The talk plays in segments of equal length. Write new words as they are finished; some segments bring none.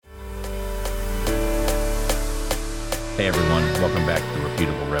Hey everyone, welcome back to the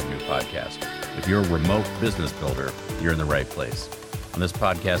Repeatable Revenue Podcast. If you're a remote business builder, you're in the right place. On this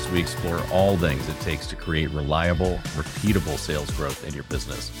podcast, we explore all things it takes to create reliable, repeatable sales growth in your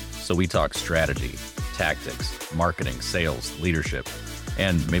business. So we talk strategy, tactics, marketing, sales, leadership,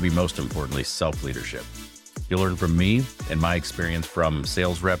 and maybe most importantly, self-leadership. You'll learn from me and my experience from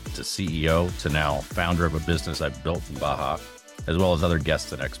sales rep to CEO to now founder of a business I've built in Baja, as well as other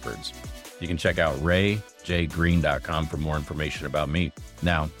guests and experts. You can check out rayjgreen.com for more information about me.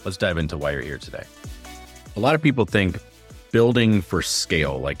 Now, let's dive into why you're here today. A lot of people think building for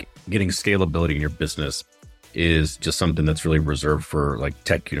scale, like getting scalability in your business, is just something that's really reserved for like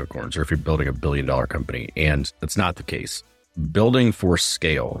tech unicorns or if you're building a $1 billion company. And that's not the case. Building for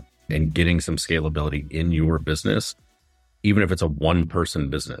scale and getting some scalability in your business, even if it's a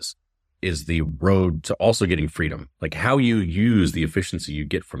one-person business, is the road to also getting freedom. Like how you use the efficiency you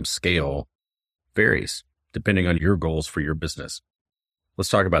get from scale varies depending on your goals for your business. Let's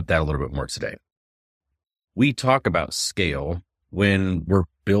talk about that a little bit more today. We talk about scale when we're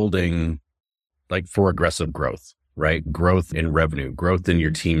building like for aggressive growth, right? Growth in revenue, growth in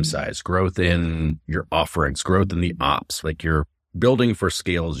your team size, growth in your offerings, growth in the ops. Like your building for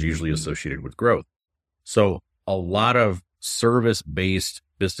scale is usually associated with growth. So a lot of service-based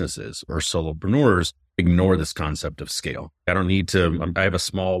businesses or solopreneurs ignore this concept of scale. I have a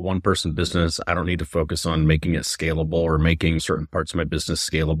small one-person business. I don't need to focus on making it scalable or making certain parts of my business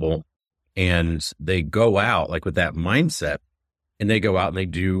scalable. And they go out like with that mindset and they go out and they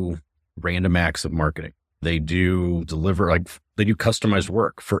do random acts of marketing. They do customized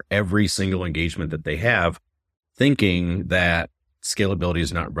work for every single engagement that they have, thinking that scalability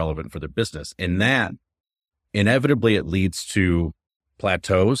is not relevant for their business. And that inevitably it leads to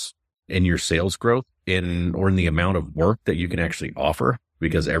plateaus in your sales growth or in the amount of work that you can actually offer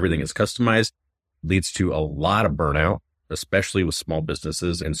because everything is customized, leads to a lot of burnout, especially with small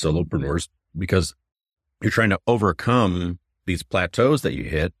businesses and solopreneurs, because you're trying to overcome these plateaus that you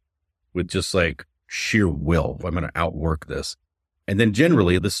hit with just like sheer will. I'm going to outwork this. And then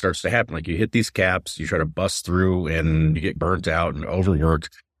generally this starts to happen. Like you hit these caps, you try to bust through and you get burnt out and overworked.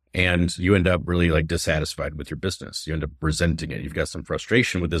 And you end up really like dissatisfied with your business. You end up resenting it. You've got some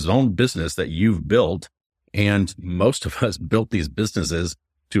frustration with this own business that you've built. And most of us built these businesses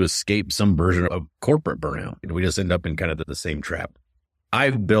to escape some version of corporate burnout. And we just end up in kind of the same trap.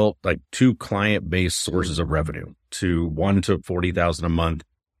 I've built like 2 client-based sources of revenue, one to $40,000 a month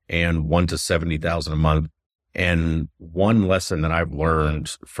and one to $70,000 a month. And one lesson that I've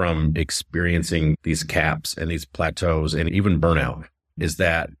learned from experiencing these caps and these plateaus and even burnout is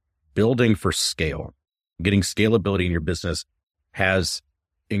that building for scale, getting scalability in your business has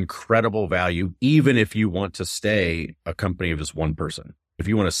incredible value, even if you want to stay a company of just one person. If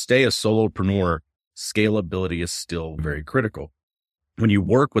you want to stay a solopreneur, scalability is still very critical. When you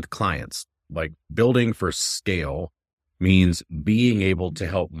work with clients, like building for scale means being able to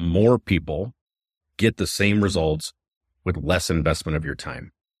help more people get the same results with less investment of your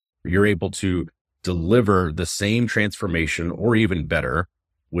time. You're able to deliver the same transformation or even better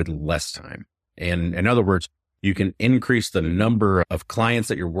with less time. And in other words, you can increase the number of clients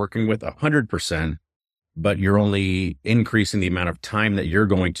that you're working with 100%, but you're only increasing the amount of time that you're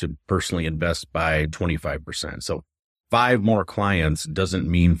going to personally invest by 25%. So 5 more clients doesn't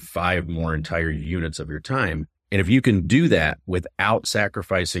mean 5 more entire units of your time. And if you can do that without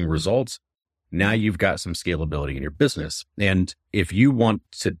sacrificing results, now you've got some scalability in your business. And if you want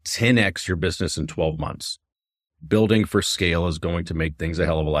to 10x your business in 12 months, building for scale is going to make things a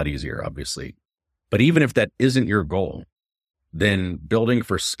hell of a lot easier, obviously. But even if that isn't your goal, then building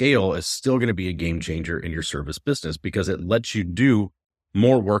for scale is still going to be a game changer in your service business because it lets you do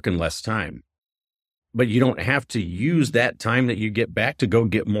more work in less time. But you don't have to use that time that you get back to go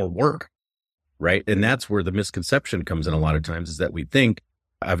get more work, right? And that's where the misconception comes in a lot of times is that we think,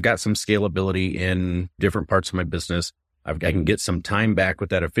 I've got some scalability in different parts of my business. I can get some time back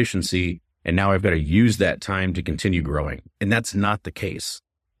with that efficiency. And now I've got to use that time to continue growing. And that's not the case,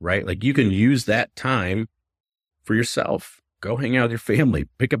 right? Like you can use that time for yourself. Go hang out with your family,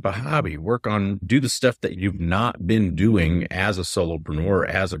 pick up a hobby, do the stuff that you've not been doing as a solopreneur,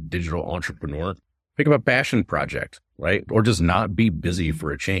 as a digital entrepreneur. Pick up a passion project, right? Or just not be busy for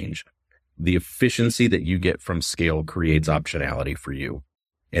a change. The efficiency that you get from scale creates optionality for you.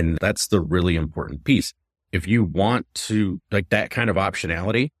 And that's the really important piece. If you want to like that kind of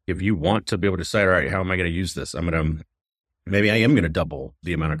optionality, if you want to be able to decide, all right, how am I going to use this? Maybe I am going to double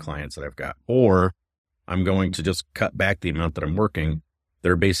the amount of clients that I've got, or I'm going to just cut back the amount that I'm working.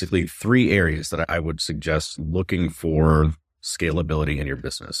 There are basically 3 areas that I would suggest looking for scalability in your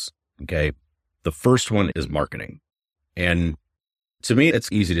business. Okay. The first one is marketing. And to me,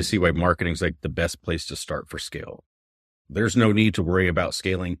 it's easy to see why marketing is like the best place to start for scale. There's no need to worry about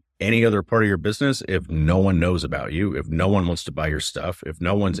scaling any other part of your business if no one knows about you, if no one wants to buy your stuff, if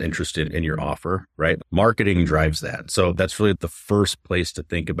no one's interested in your offer, right? Marketing drives that. So that's really the first place to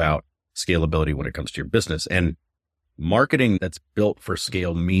think about scalability when it comes to your business. And marketing that's built for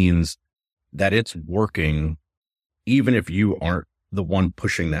scale means that it's working even if you aren't the one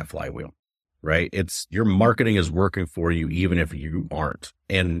pushing that flywheel, right? It's your marketing is working for you even if you aren't.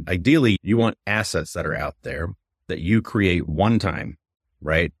 And ideally, you want assets that are out there that you create one time,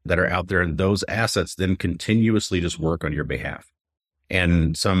 right? That are out there, and those assets then continuously just work on your behalf.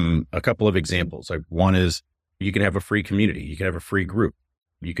 And a couple of examples, like one is you can have a free community, you can have a free group,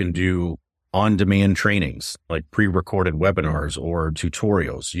 you can do on-demand trainings like pre-recorded webinars or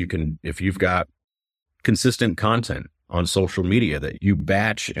tutorials. You can, if you've got consistent content on social media that you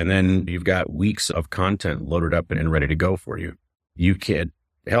batch, and then you've got weeks of content loaded up and ready to go for you. You can,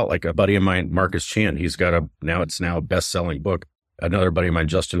 hell, like a buddy of mine, Marcus Chan, he's got now a best-selling book. Another buddy of mine,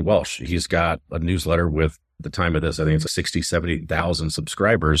 Justin Welsh, he's got a newsletter with, at the time of this, I think it's 60, 70,000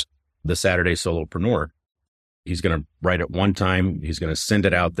 subscribers, The Saturday Solopreneur. He's going to write it one time. He's going to send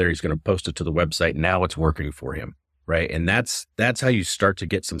it out there. He's going to post it to the website. Now it's working for him, right? And that's how you start to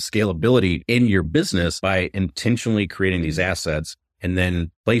get some scalability in your business, by intentionally creating these assets and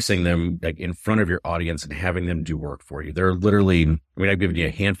then placing them like in front of your audience and having them do work for you. There are literally, I've given you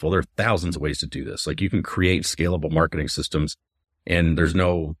a handful. There are thousands of ways to do this. Like you can create scalable marketing systems, and there's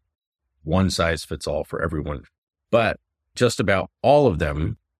no one size fits all for everyone, but just about all of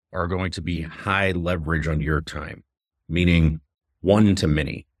them are going to be high leverage on your time, meaning one to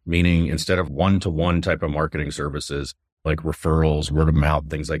many, meaning instead of one-to-one type of marketing services like referrals, word of mouth,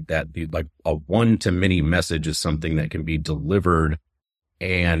 things like that, like a one-to-many message is something that can be delivered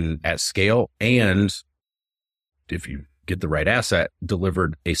and at scale. And if you get the right asset,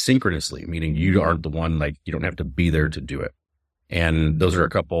 delivered asynchronously, meaning you aren't the one, like you don't have to be there to do it. And those are a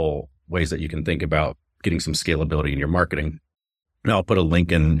couple ways that you can think about getting some scalability in your marketing. And I'll put a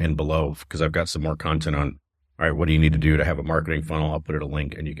link in below because I've got some more content on, all right, what do you need to do to have a marketing funnel? I'll put a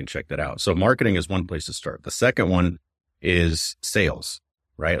link and you can check that out. So marketing is one place to start. The second one is sales,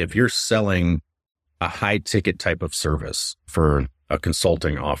 right? If you're selling a high ticket type of service for a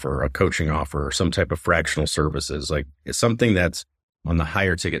consulting offer, a coaching offer, or some type of fractional services, like it's something that's on the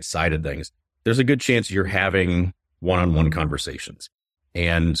higher ticket side of things, there's a good chance you're having one-on-one conversations.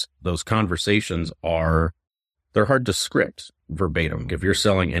 And those conversations they're hard to script verbatim. If you're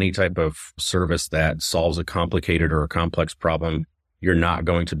selling any type of service that solves a complicated or a complex problem, you're not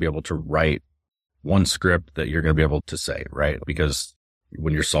going to be able to write one script that you're going to be able to say, right? Because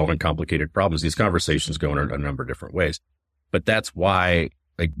when you're solving complicated problems, these conversations go in a number of different ways. But that's why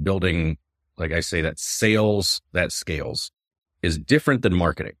like building, like I say, that sales that scales is different than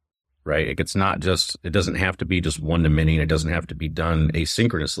marketing, right? It doesn't have to be just one to many, and it doesn't have to be done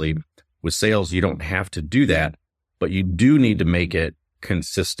asynchronously. With sales, you don't have to do that, but you do need to make it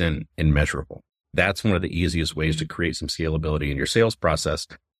consistent and measurable. That's one of the easiest ways to create some scalability in your sales process.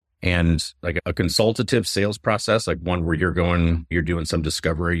 And like a consultative sales process, like one where you're doing some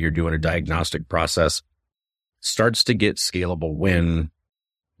discovery, you're doing a diagnostic process, starts to get scalable when,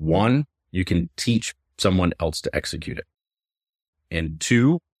 one, you can teach someone else to execute it. And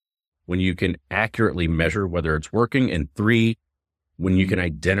two, when you can accurately measure whether it's working. And three, when you can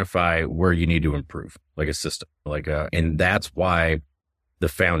identify where you need to improve, like a system, and that's why the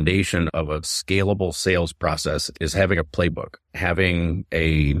foundation of a scalable sales process is having a playbook, having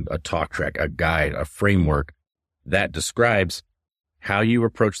a talk track, a guide, a framework that describes how you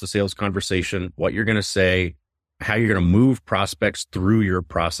approach the sales conversation, what you're going to say, how you're going to move prospects through your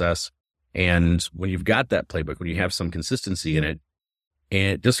process. And when you've got that playbook, when you have some consistency in it,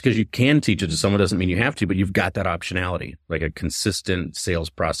 and just because you can teach it to someone doesn't mean you have to, but you've got that optionality. Like a consistent sales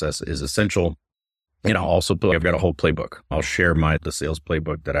process is essential. And I've got a whole playbook. I'll share the sales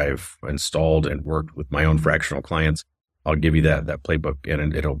playbook that I've installed and worked with my own fractional clients. I'll give you that playbook,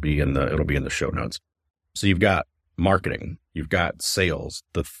 and it'll be in the show notes. So you've got marketing, you've got sales.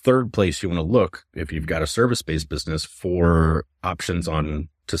 The third place you want to look, if you've got a service-based business, for options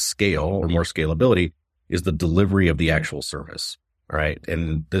to scale or more scalability, is the delivery of the actual service. All right.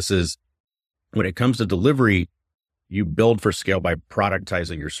 And this is, when it comes to delivery, you build for scale by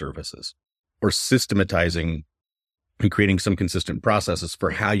productizing your services or systematizing and creating some consistent processes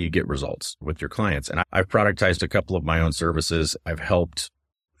for how you get results with your clients. And I've productized a couple of my own services. I've helped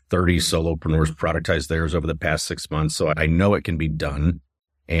 30 solopreneurs productize theirs over the past 6 months. So I know it can be done.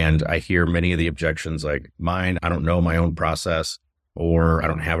 And I hear many of the objections like mine, I don't know my own process. or I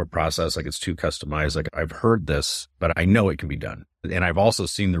don't have a process, like it's too customized. Like I've heard this, but I know it can be done. And I've also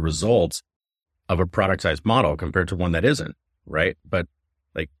seen the results of a productized model compared to one that isn't, right? But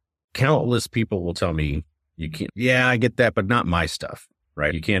like countless people will tell me, you can't, yeah, I get that, but not my stuff,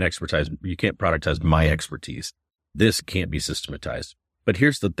 right? You can't productize my expertise. This can't be systematized. But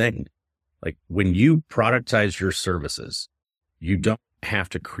here's the thing, like when you productize your services, you don't have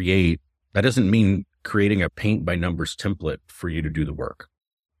to that doesn't mean creating a paint by numbers template for you to do the work,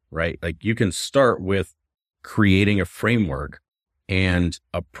 right? Like you can start with creating a framework and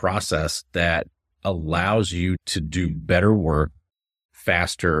a process that allows you to do better work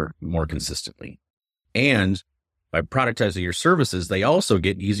faster, more consistently. And by productizing your services, they also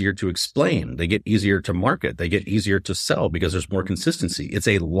get easier to explain. They get easier to market. They get easier to sell because there's more consistency. It's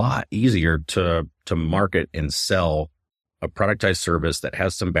a lot easier to market and sell a productized service that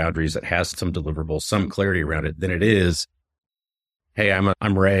has some boundaries, that has some deliverables, some clarity around it than it is, hey,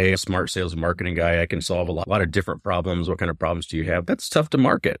 I'm Ray, a smart sales and marketing guy. I can solve a lot of different problems. What kind of problems do you have? That's tough to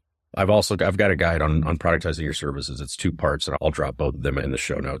market. I've got a guide on productizing your services. It's 2 parts, and I'll drop both of them in the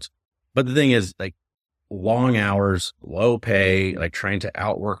show notes. But the thing is, like long hours, low pay, like trying to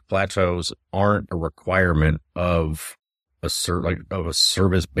outwork plateaus aren't a requirement of a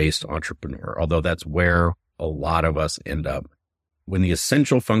service-based entrepreneur, although that's where a lot of us end up. When the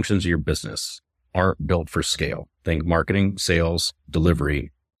essential functions of your business aren't built for scale, think marketing, sales,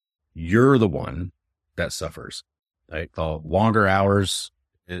 delivery, you're the one that suffers. Right? The longer hours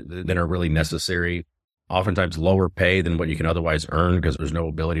that are really necessary, oftentimes lower pay than what you can otherwise earn because there's no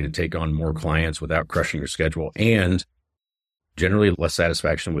ability to take on more clients without crushing your schedule, and generally less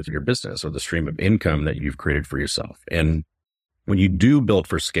satisfaction with your business or the stream of income that you've created for yourself. And when you do build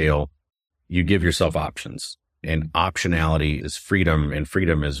for scale, you give yourself options, and optionality is freedom. And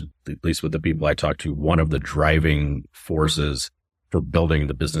freedom is, at least with the people I talk to, one of the driving forces for building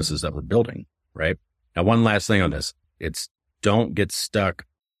the businesses that we're building, right? Now, one last thing on this, don't get stuck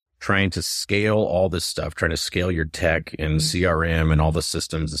trying to scale all this stuff, trying to scale your tech and CRM and all the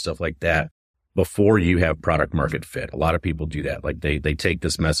systems and stuff like that before you have product market fit. A lot of people do that. Like they take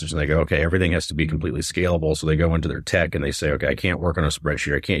this message and they go, okay, everything has to be completely scalable. So they go into their tech and they say, okay, I can't work on a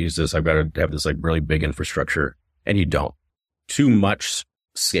spreadsheet. I can't use this. I've got to have this like really big infrastructure. And you don't. Too much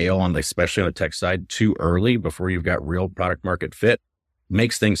scale especially on the tech side too early before you've got real product market fit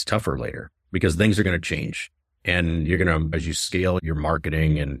makes things tougher later because things are going to change. And you're going to, as you scale your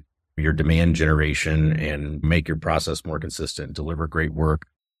marketing and your demand generation and make your process more consistent, deliver great work,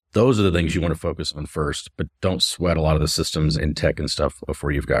 those are the things you want to focus on first, but don't sweat a lot of the systems in tech and stuff before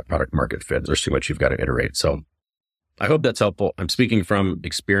you've got product market fit. There's too much you've got to iterate. So I hope that's helpful. I'm speaking from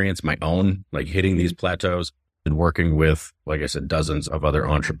experience, my own, like hitting these plateaus and working with, like I said, dozens of other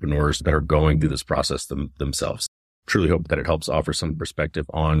entrepreneurs that are going through this process themselves. Truly hope that it helps offer some perspective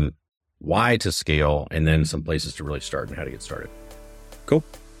on why to scale and then some places to really start and how to get started. Cool.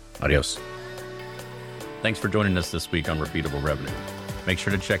 Adios. Thanks for joining us this week on Repeatable Revenue. Make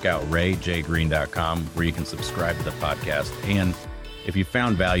sure to check out rayjgreen.com where you can subscribe to the podcast. And if you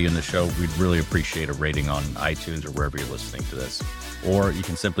found value in the show, we'd really appreciate a rating on iTunes or wherever you're listening to this. Or you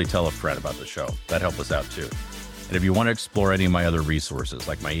can simply tell a friend about the show. That'd help us out too. And if you want to explore any of my other resources,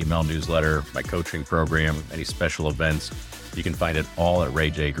 like my email newsletter, my coaching program, any special events, you can find it all at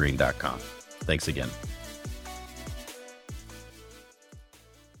rayjgreen.com. Thanks again.